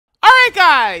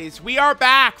Alright guys, we are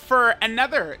back for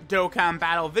another Dokkan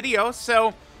battle video.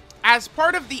 So, as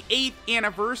part of the 8th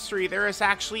anniversary, there is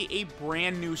actually a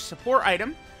brand new support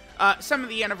item. Some of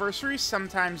the anniversaries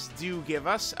sometimes do give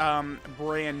us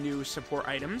brand new support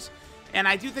items. And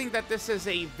I do think that this is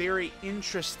a very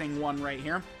interesting one right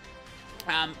here.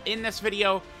 In this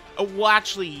video, we'll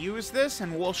actually use this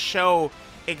and we'll show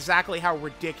exactly how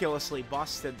ridiculously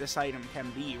busted this item can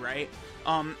be, right?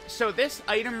 So this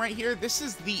item right here, this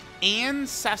is the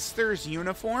ANCESTOR'S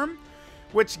uniform,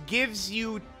 which gives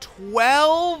you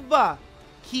 12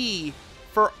 ki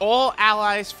for all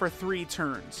allies for 3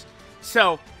 turns.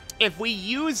 So if we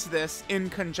use this in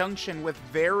conjunction with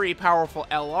very powerful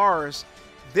LRs,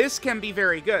 this can be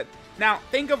very good. Now,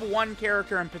 think of one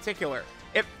character in particular.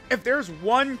 If there's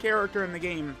one character in the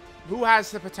game who has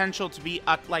the potential to be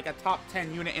like a top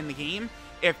 10 unit in the game,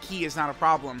 if ki is not a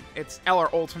problem, it's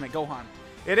LR Ultimate Gohan.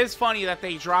 It is funny that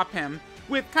they drop him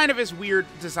with kind of his weird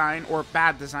design, or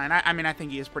bad design. I mean, I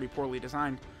think he is pretty poorly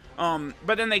designed.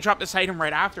 But then they drop this item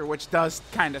right after, which does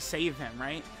kind of save him,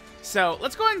 right? So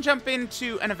let's go ahead and jump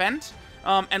into an event,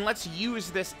 and let's use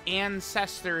this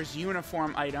ANCESTOR'S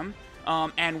uniform item,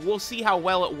 and we'll see how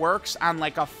well it works on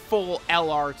like a full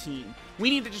LR team. We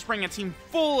need to just bring a team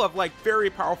full of like very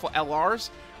powerful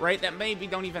LRs, right? That maybe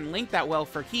don't even link that well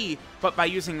for ki, but by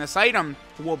using this item,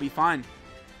 we'll be fine.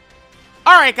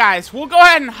 Alright guys, we'll go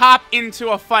ahead and hop into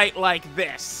a fight like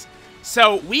this.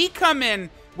 So we come in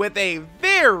with a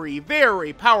very,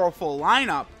 very powerful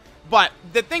lineup. But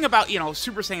the thing about, you know,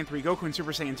 Super Saiyan 3 Goku and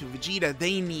Super Saiyan 2 Vegeta,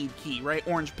 they need ki, right?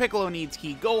 Orange Piccolo needs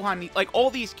ki, Gohan needs, like, all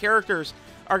these characters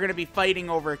are going to be fighting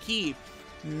over ki.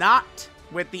 Not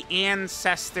with the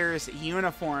ANCESTOR'S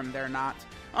uniform, they're not.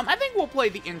 I think we'll play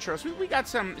the intros. We got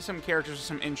some characters with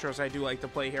some intros I do like to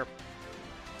play here.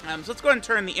 So let's go ahead and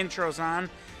turn the intros on,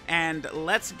 and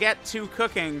let's get to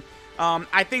cooking.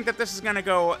 I think that this is going to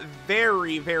go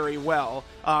very, very well.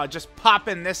 Just pop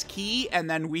in this ki, and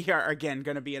then we are, again,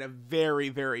 going to be in a very,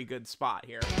 very good spot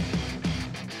here.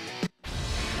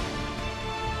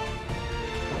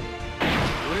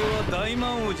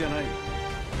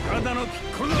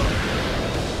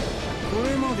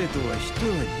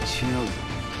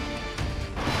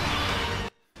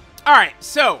 Alright,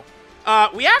 so,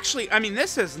 we actually, I mean,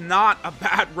 this is not a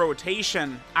bad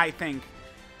rotation, I think.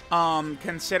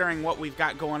 Considering what we've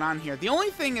got going on here. The only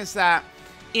thing is that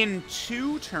in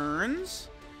 2 turns,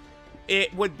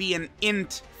 it would be an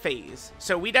int phase.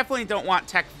 So we definitely don't want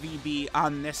Tech VB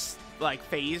on this, like,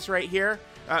 phase right here,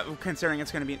 considering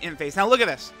it's going to be an int phase. Now, look at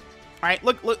this. All right,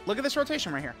 look at this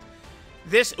rotation right here.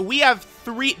 We have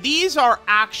 3, these are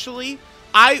actually,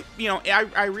 I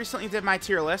recently did my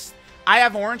tier list. I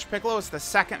have Orange Piccolo as the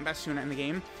 2nd best unit in the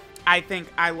game. I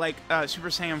think I like Super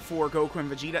Saiyan 4, Goku,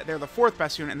 and Vegeta. They're the 4th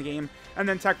best unit in the game. And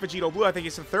then Tech Vegito Blue, I think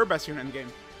he's the 3rd best unit in the game.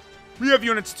 We have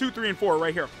units 2, 3, and 4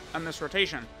 right here on this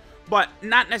rotation. But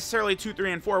not necessarily 2,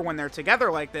 3, and 4 when they're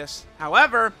together like this.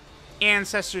 However,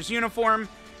 ANCESTOR'S uniform,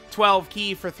 12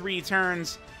 ki for 3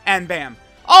 turns, and bam.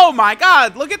 Oh my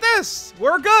god, look at this!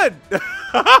 We're good!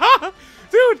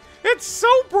 Dude, it's so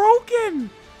broken!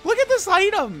 Look at this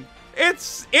item!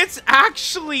 It's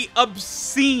actually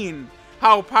obscene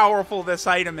how powerful this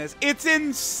item is. It's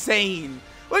insane.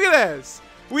 Look at this.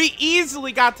 We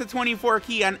easily got to 24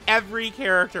 ki on every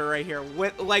character right here,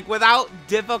 without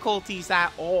difficulties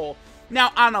at all.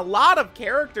 Now, on a lot of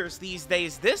characters these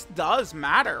days, this does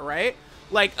matter, right?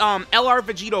 Like, LR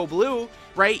Vegito Blue,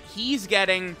 right? He's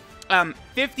getting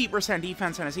 50%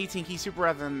 defense on his 18 ki super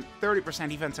rather than 30%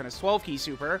 defense on his 12 ki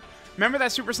super. Remember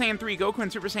that Super Saiyan 3 Goku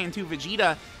and Super Saiyan 2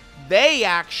 Vegeta, they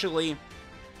actually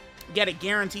get a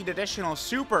guaranteed additional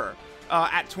super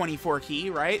at 24 ki,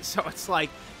 right? So it's like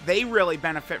they really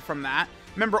benefit from that.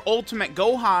 Remember Ultimate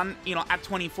Gohan, you know, at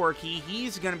 24 ki,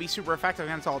 he's going to be super effective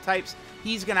against all types.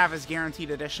 He's going to have his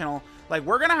guaranteed additional. Like,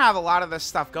 we're going to have a lot of this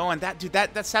stuff going. That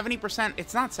 70%,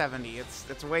 it's not 70.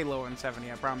 It's way lower than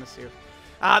 70, I promise you.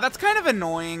 That's kind of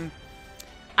annoying.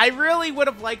 I really would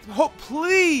have liked, oh,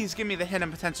 please give me the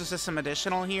Hidden Potential System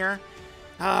additional here.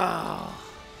 Oh,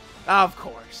 of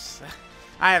course.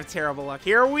 I have terrible luck.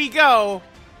 Here we go.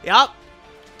 Yup.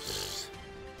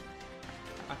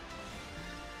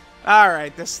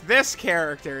 Alright, this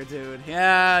character, dude.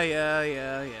 Yeah.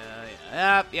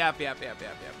 Yep.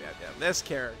 This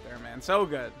character, man. So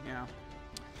good, you know.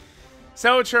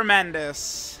 So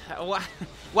tremendous.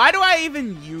 Why do I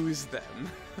even use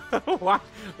them?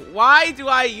 Why do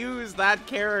I use that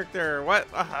character? What?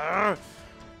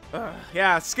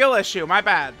 Yeah, skill issue. My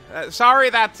bad. Sorry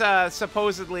that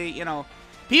supposedly, you know,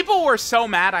 people were so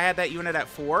mad I had that unit at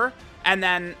 4, and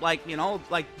then, like, you know,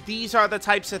 like, these are the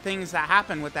types of things that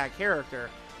happen with that character.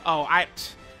 Oh,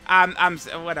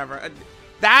 whatever.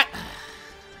 That,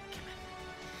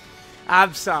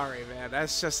 I'm sorry, man.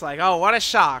 That's just like, oh, what a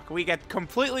shock. We get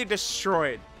completely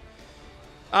destroyed.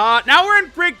 Now we're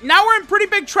in pretty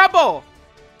big trouble.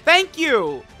 Thank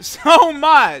you so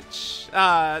much,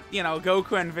 you know,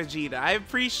 Goku and Vegeta. I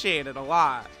appreciate it a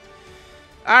lot.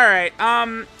 Alright,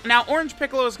 now Orange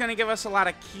Piccolo is going to give us a lot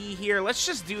of key here. Let's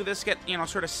just do this, get, you know,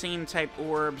 sort of same type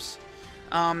orbs.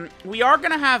 We are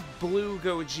going to have Blue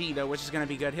Gogeta, which is going to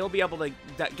be good. He'll be able to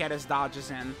get his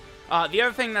dodges in. The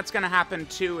other thing that's going to happen,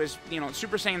 too, is, you know,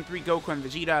 Super Saiyan 3 Goku and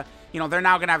Vegeta, you know, they're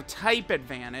now going to have type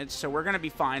advantage, so we're going to be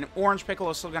fine. Orange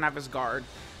Piccolo is still going to have his guard.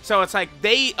 So it's like,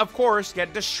 they, of course,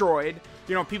 get destroyed.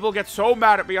 You know, people get so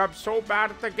mad at me. I'm so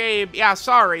bad at the game. Yeah,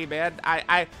 sorry, man.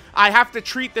 I have to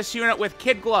treat this unit with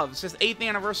kid gloves. This 8th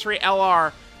anniversary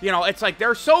LR. You know, it's like,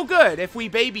 they're so good if we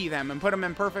baby them and put them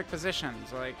in perfect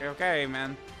positions. Like, okay,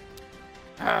 man.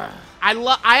 The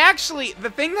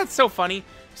thing that's so funny,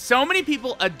 so many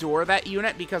people adore that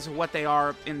unit because of what they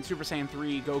are in Super Saiyan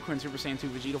 3 Goku and Super Saiyan 2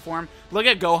 Vegeta form. Look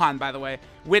at Gohan, by the way.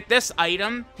 With this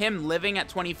item, him living at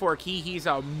 24 ki, he's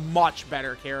a much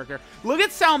better character. Look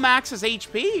at Cell Max's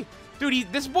HP.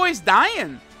 Dude, this boy's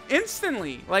dying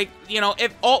instantly. Like, you know,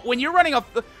 when you're running a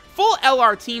full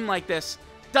LR team like this,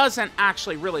 doesn't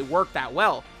actually really work that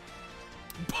well.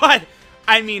 But,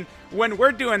 I mean, when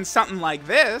we're doing something like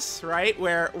this, right,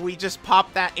 where we just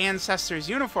pop that Ancestor's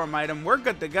uniform item, we're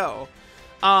good to go.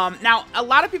 Now, a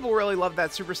lot of people really love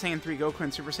that Super Saiyan 3 Goku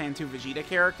and Super Saiyan 2 Vegeta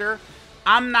character.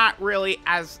 I'm not really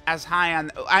as high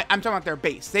on... I'm talking about their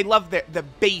base. They love the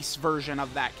base version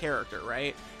of that character,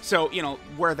 right? So, you know,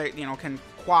 where they, you know, can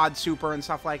quad super and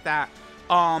stuff like that.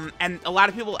 And a lot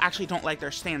of people actually don't like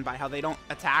their standby, how they don't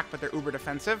attack, but they're uber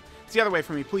defensive. It's the other way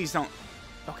for me. Please don't...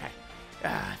 Okay.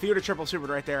 If you would have triple supered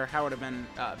right there, that would have been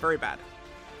very bad.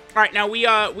 All right, now we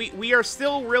are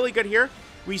still really good here.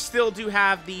 We still do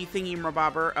have the thingy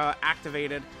mabobber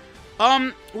activated.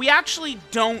 We actually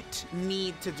don't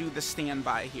need to do the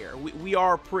standby here. We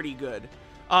are pretty good.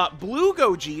 Blue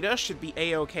Gogeta should be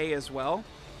A-okay as well.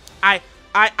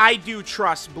 I do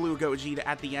trust Blue Gogeta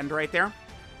at the end right there.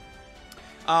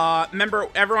 Remember,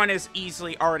 everyone is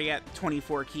easily already at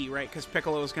 24 ki, right? Because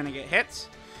Piccolo is going to get hits.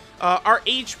 Our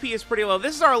HP is pretty low.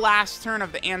 This is our last turn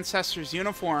of the Ancestor's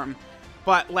uniform,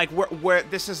 but like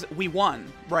we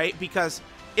won, right? Because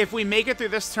if we make it through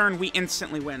this turn, we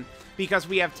instantly win because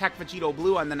we have Tech Vegito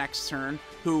Blue on the next turn,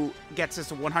 who gets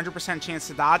us a 100% chance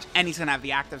to dodge, and he's gonna have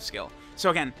the active skill. So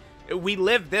again, we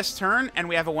live this turn, and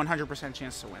we have a 100%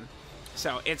 chance to win.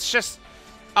 So it's just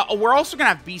we're also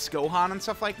gonna have Beast Gohan and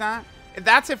stuff like that.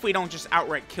 That's if we don't just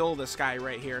outright kill this guy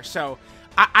right here. So.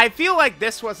 I feel like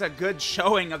this was a good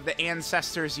showing of the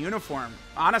Ancestor's uniform,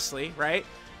 honestly, right?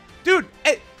 Dude,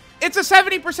 it's a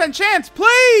 70% chance,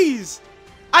 please!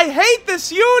 I hate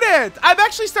this unit! I'm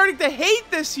actually starting to hate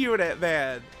this unit,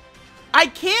 man. I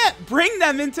can't bring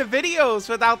them into videos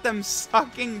without them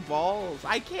sucking balls.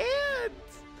 I can't.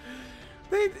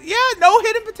 Yeah, no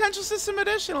hidden potential system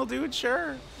additional, dude.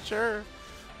 Sure, sure.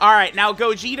 All right, now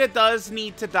Gogeta does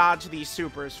need to dodge these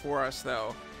supers for us,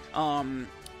 though.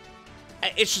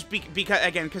 It's just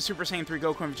because Super Saiyan 3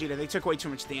 Goku and Vegeta, they took way too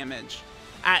much damage.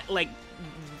 Like,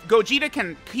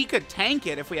 Gogeta he could tank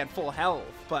it if we had full health,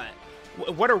 but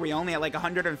what are we, only at like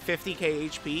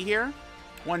 150k HP here?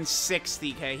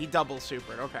 160k, he double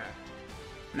supered, okay.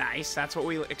 Nice, that's what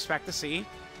we expect to see.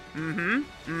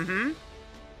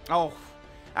 Oh,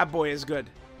 that boy is good.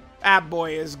 That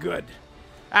boy is good.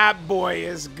 That boy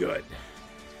is good.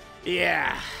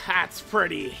 Yeah, that's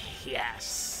pretty,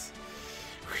 yes.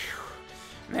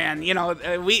 Man, you know,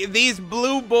 these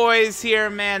blue boys here,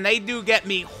 man, they do get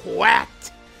me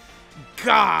whacked.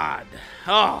 God.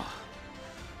 Oh.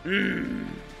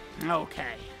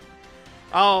 Okay.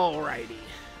 Alrighty.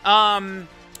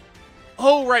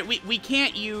 Oh, right, we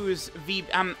can't use dude,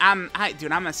 I'm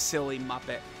a silly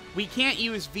muppet. We can't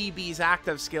use VB's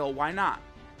active skill. Why not?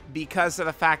 Because of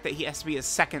the fact that he has to be his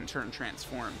second turn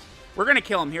transformed. We're gonna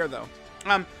kill him here, though.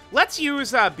 Let's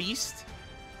use Beast.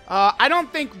 I don't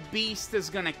think Beast is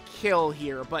gonna kill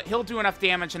here, but he'll do enough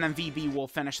damage, and then VB will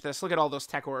finish this. Look at all those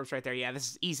tech orbs right there. Yeah,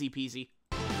 this is easy peasy.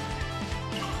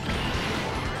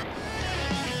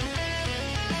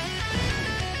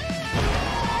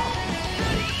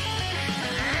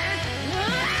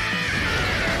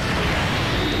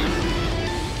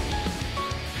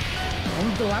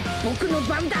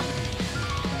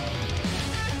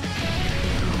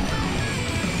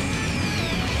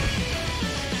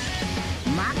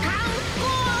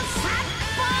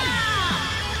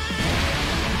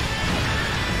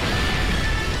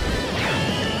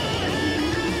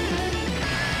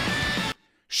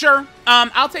 Sure.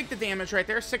 I'll take the damage right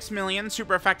there. 6 million,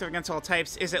 super effective against all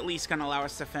types, is at least going to allow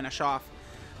us to finish off.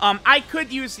 I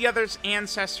could use the other's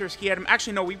Ancestor's key item.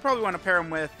 Actually, no, we probably want to pair him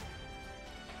with...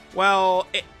 Well,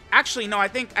 actually, no, I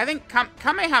think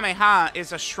Kamehameha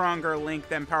is a stronger link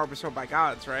than Power Bestowed by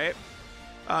Gods, right?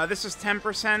 This is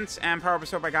 10%, and Power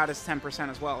Bestowed by God is 10%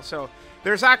 as well. So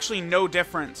there's actually no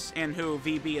difference in who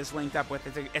VB is linked up with.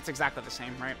 It's exactly the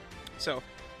same, right? So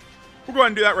we'll go ahead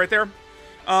and do that right there.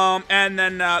 And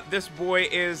then this boy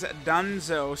is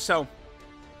Dunzo. So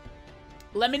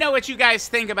let me know what you guys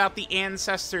think about the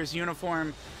Ancestor's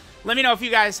uniform. Let me know if you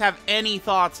guys have any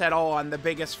thoughts at all on the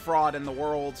biggest fraud in the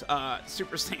world,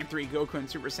 Super Saiyan 3 Goku and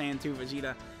Super Saiyan 2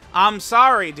 Vegeta. I'm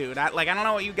sorry, dude. I don't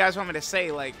know what you guys want me to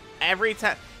say. Like, every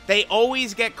time, they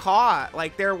always get caught.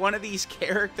 Like, they're one of these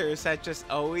characters that just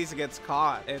always gets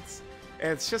caught.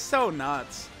 It's just so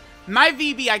nuts. My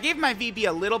VB, I gave my VB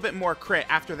a little bit more crit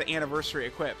after the anniversary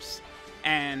equips.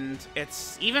 And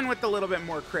it's, even with the little bit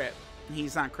more crit,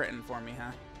 he's not critting for me, huh?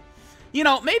 You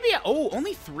know, maybe, oh,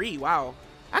 only 3, wow.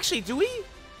 Actually, do we?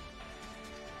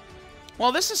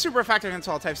 Well, this is super effective against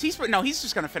all types. No, he's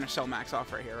just going to finish Cell Max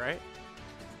off right here, right?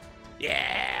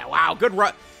 Yeah, wow, good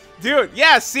run. Dude,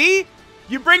 yeah, see?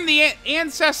 You bring the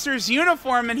Ancestor's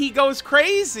uniform and he goes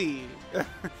crazy.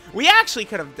 We actually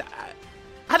could have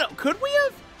died. Could we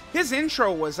have? His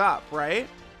intro was up, right?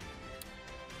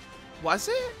 Was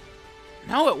it?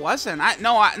 No, it wasn't.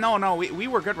 No, we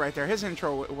were good right there. His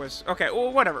intro was, okay,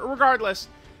 well, whatever. Regardless,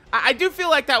 I do feel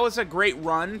like that was a great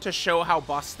run to show how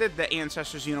busted the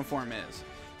Ancestor's uniform is,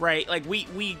 right? Like,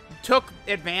 we took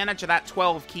advantage of that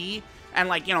 12 key, and,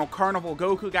 like, you know, Carnival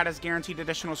Goku got his guaranteed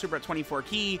additional super at 24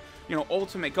 key, you know,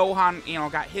 Ultimate Gohan, you know,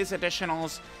 got his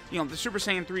additionals, you know, the Super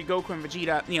Saiyan 3 Goku and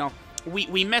Vegeta, you know,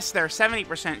 we missed their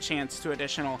 70% chance to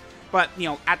additional, but, you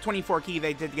know, at 24 key,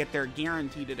 they did get their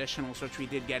guaranteed additionals, which we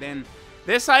did get in.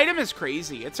 This item is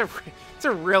crazy. It's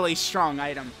a really strong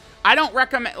item. I don't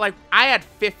recommend, like, I had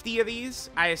 50 of these.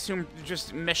 I assume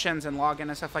just missions and login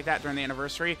and stuff like that during the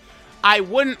anniversary. I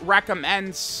wouldn't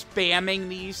recommend spamming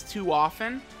these too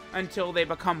often until they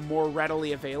become more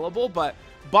readily available, but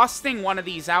busting one of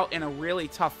these out in a really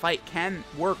tough fight can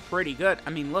work pretty good. I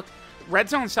mean, look, Red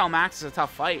Zone Cell Max is a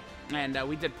tough fight, and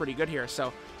we did pretty good here.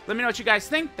 So let me know what you guys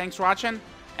think. Thanks for watching,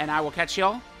 and I will catch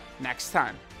y'all next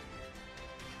time.